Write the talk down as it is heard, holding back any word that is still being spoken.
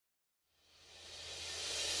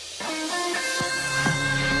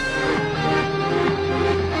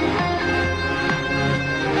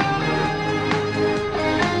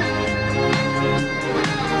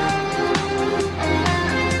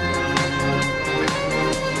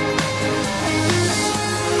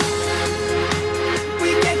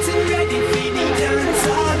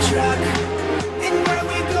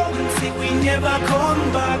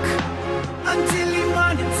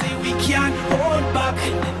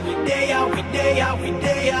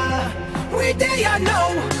we there now.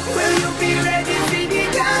 Will you be ready for the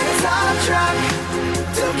dance on track?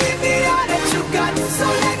 To give me all that you got, so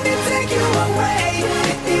let me take you away.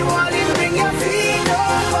 Hit the wall and bring your feet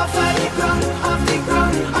up off of the ground, off the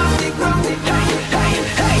ground, off the ground. Hey, hey,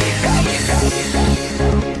 hey, hey,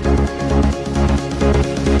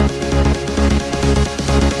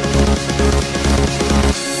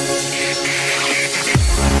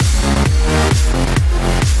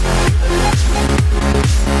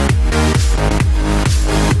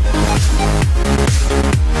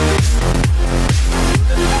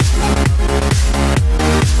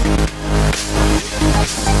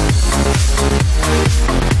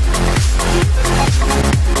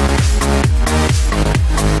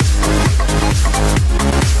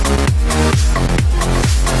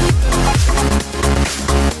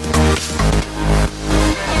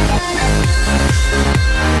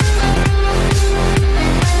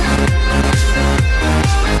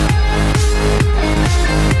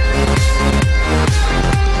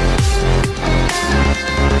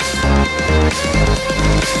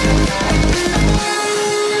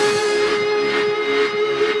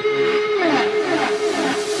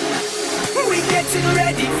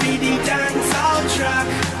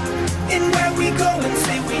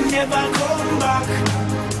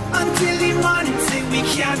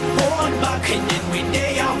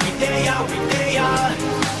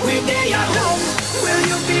 we there,